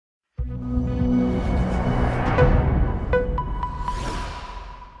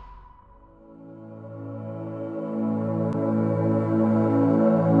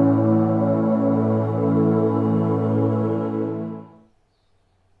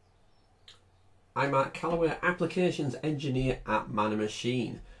I'm Mark Calloway, Applications Engineer at Man &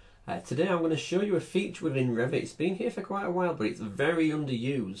 Machine. Today I'm going to show you a feature within Revit. It's been here for quite a while, but it's very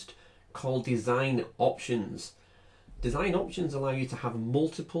underused, called Design Options. Design Options allow you to have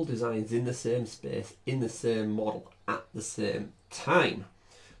multiple designs in the same space, in the same model, at the same time.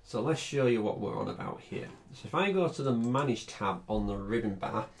 So let's show you what we're on about here. So if I go to the Manage tab on the ribbon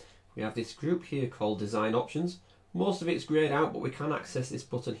bar, we have this group here called Design Options. Most of it's grayed out, but we can access this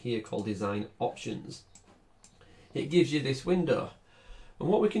button here called Design Options. It gives you this window. And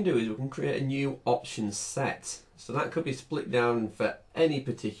what we can do is we can create a new option set. So that could be split down for any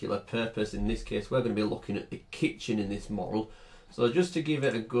particular purpose. In this case, we're going to be looking at the kitchen in this model. So just to give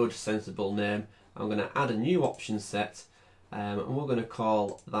it a good, sensible name, I'm going to add a new option set. And we're going to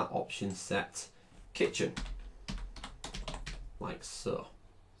call that option set Kitchen. Like so.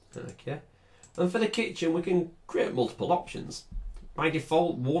 Okay. And for the kitchen, we can create multiple options. By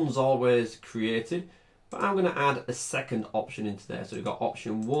default, one's always created, but I'm going to add a second option into there. So we've got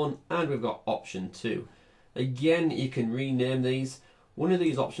option 1 and we've got option 2. Again, you can rename these. One of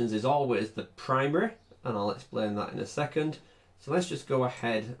these options is always the primary, and I'll explain that in a second. So let's just go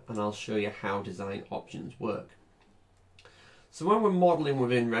ahead and I'll show you how design options work. So when we're modelling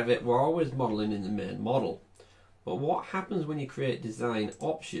within Revit, we're always modelling in the main model. But what happens when you create design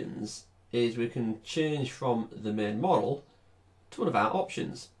options is we can change from the main model to one of our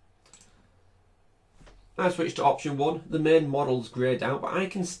options. I switch to option 1, the main model's greyed out, but I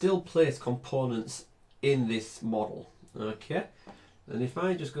can still place components in this model. Okay, and if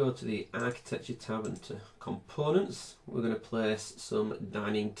I just go to the Architecture tab and to Components, we're going to place some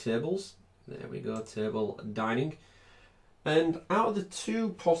dining tables. There we go, table dining. And out of the two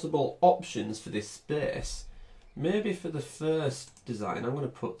possible options for this space, maybe for the first design, I'm going to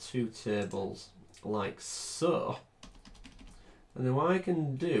put 2 tables like so. And then what I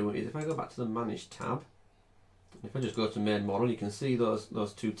can do is, if I go back to the Manage tab, if I just go to Main Model, you can see those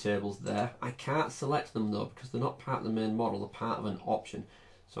 2 tables there. I can't select them though, because they're not part of the main model, they're part of an option.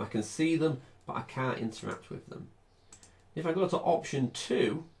 So I can see them, but I can't interact with them. If I go to option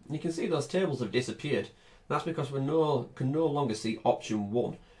 2, you can see those tables have disappeared. That's because we can no longer see option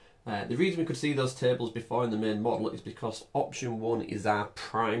 1. The reason we could see those tables before in the main model is because option 1 is our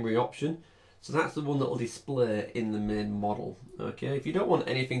primary option. So that's the one that will display in the main model. Okay, if you don't want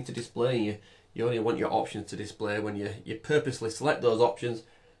anything to display, you only want your options to display when you purposely select those options,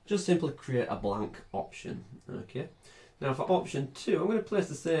 just simply create a blank option. Okay, now for option 2, I'm going to place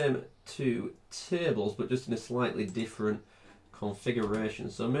the same 2 tables, but just in a slightly different configuration.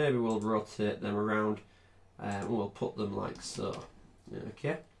 So maybe we'll rotate them around and we'll put them like so.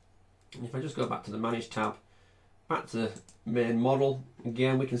 Okay. And if I just go back to the Manage tab, back to Main Model,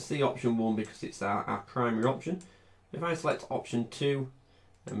 again we can see option 1 because it's our primary option. If I select option 2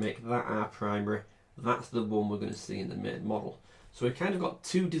 and make that our primary, that's the one we're going to see in the Main Model. So we've kind of got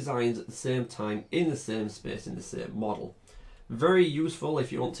 2 designs at the same time in the same space in the same model. Very useful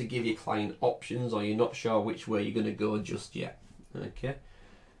if you want to give your client options or you're not sure which way you're going to go just yet. Okay.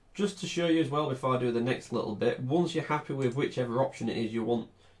 Just to show you as well before I do the next little bit, once you're happy with whichever option it is you want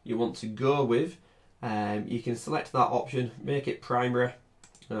to go with, you can select that option, make it primary,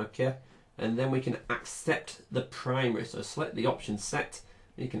 okay, and then we can accept the primary. So select the option set,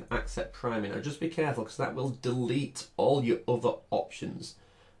 and you can accept primary. Now just be careful because that will delete all your other options,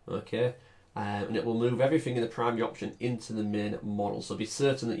 okay, and it will move everything in the primary option into the main model. So be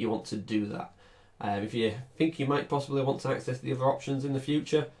certain that you want to do that. If you think you might possibly want to access the other options in the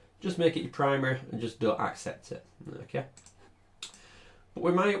future, just make it your primary and just don't accept it, okay. But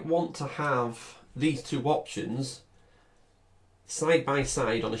we might want to have these 2 options side by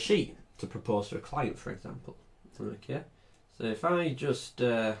side on a sheet to propose to a client, for example. Okay, so if I just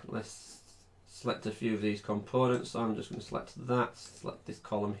let's select a few of these components. So I'm just going to select that, select this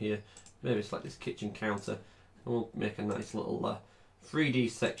column here, maybe select this kitchen counter, and we'll make a nice little 3D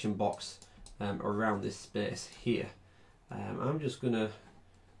section box around this space here. I'm just going to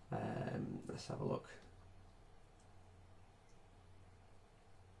let's have a look.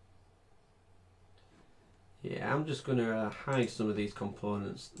 Yeah, I'm just going to hide some of these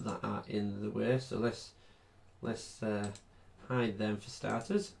components that are in the way. So let's hide them for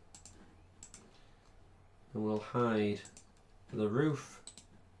starters, and we'll hide the roof,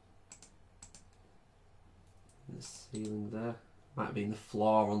 and the ceiling there. Might be in the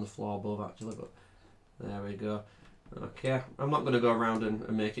floor, on the floor above actually, but there we go. Okay, I'm not going to go around and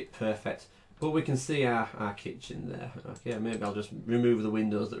make it perfect, but we can see our kitchen there. Okay, maybe I'll just remove the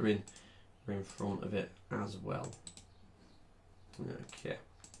windows that are in front of it as well. Okay,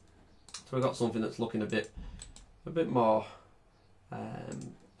 so we've got something that's looking a bit more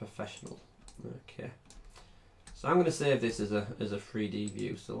professional. Okay, so I'm going to save this as a 3D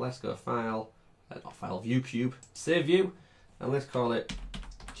view. So let's go File, not File, View Cube, Save View, and let's call it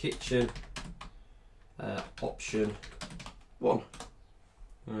Kitchen Option 1.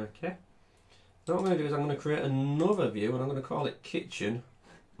 Okay. So what I'm going to do is I'm going to create another view, and I'm going to call it Kitchen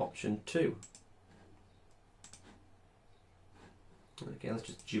Option 2. Okay, let's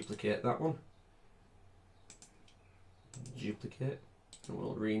just duplicate that one. Duplicate, and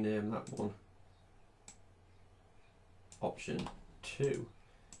we'll rename that one Option 2.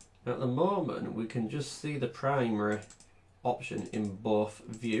 Now at the moment we can just see the primary option in both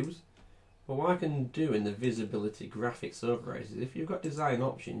views, but what I can do in the visibility graphics overrides is if you've got design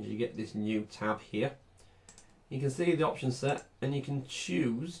options, you get this new tab here. You can see the option set, and you can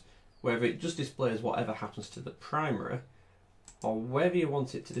choose whether it just displays whatever happens to the primary, or whether you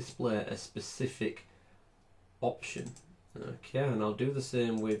want it to display a specific option. Okay, and I'll do the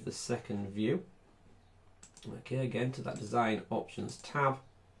same with the second view. Okay, again to that design options tab.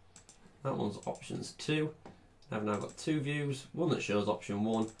 That one's options 2. I've now got two views, one that shows option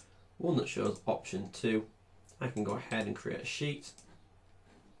 1, one that shows option 2. I can go ahead and create a sheet.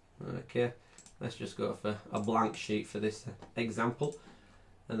 Okay, let's just go for a blank sheet for this example,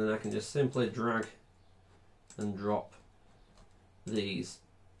 and then I can just simply drag and drop these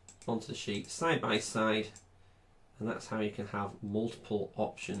onto the sheet side by side, and that's how you can have multiple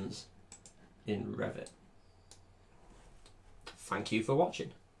options in Revit. Thank you for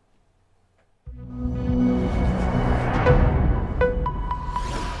watching.